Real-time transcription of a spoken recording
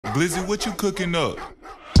Glizzy, what you cooking up?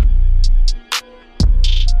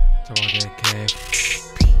 Talk about that calf.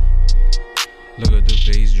 Look at the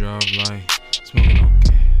bass drop like smoking on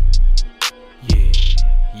cat.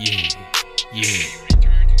 Yeah.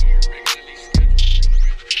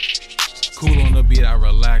 Cool on the beat, I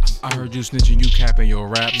relax. I heard you snitching, you capping your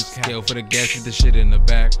raps. Scale for the gas, get the shit in the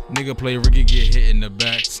back. Nigga play Ricky, get hit in the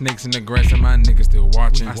back. Snakes in the grass and my niggas still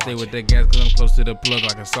watching. I stay with that gas cause I'm close to the plug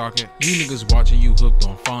like a socket. You niggas watching, you hooked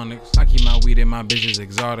on phonics. I keep my weed and my bitches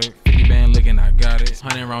exotic. 50 band licking, I got it.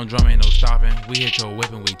 100 round drum, ain't no stopping. We hit your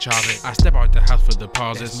whip and we chop it. I step out the house for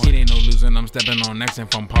deposits. It ain't no losing, I'm stepping on next and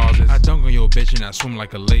from pauses. I dunk on your bitch and I swim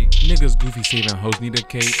like a lake. Niggas goofy saving hoes need a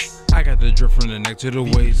cape. I got the drip from the neck to the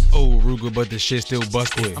waist. Oh, Ruger, but the shit still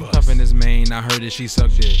busted. I'm cuffing his main, I heard that she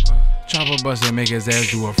sucked it. Chopper bust and make his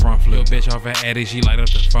ass do a front flip. Yo, bitch off her addy, she light up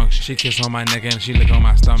the function. She kiss on my neck and she lick on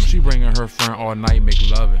my stomach. She bringing her friend all night, make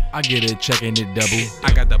loving. I get it, checking it double.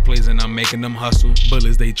 I got the plays and I'm making them hustle.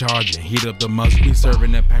 Bullets they charging, heat up the muzzle. We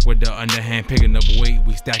serving the pack with the underhand, picking up weight,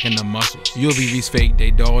 we stacking the muscles. UVV's fake,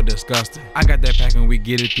 they dog disgusting. I got that pack and we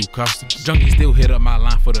get it through customs. Junkies still hit up my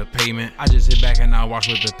line for the payment. I just hit back and I watch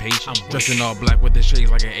with the patient. I'm dressing all black with the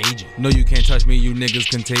shades like an agent. No, you can't touch me, you niggas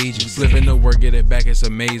contagious. Flipping the work, get it back, it's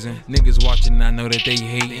amazing. Niggas watching, I know that they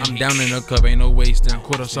hate. I'm down in the cup, ain't no wasting.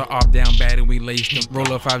 Quarter saw off down bad and we laced them.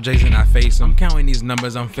 Roll up 5 J's and I face them. I'm counting these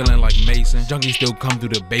numbers, I'm feeling like Mason. Junkies still come through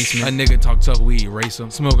the basement. A nigga talk tough, we erase them.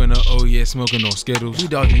 Smoking the oh yeah, smoking on Skittles. We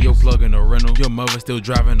dodging your plug in the rental. Your mother still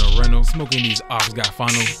driving the rental. Smoking these ops got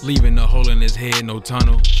funnel. Leaving a hole in his head, no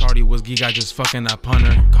tunnel. Charlie was geek, I just fucking I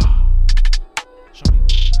punter. God.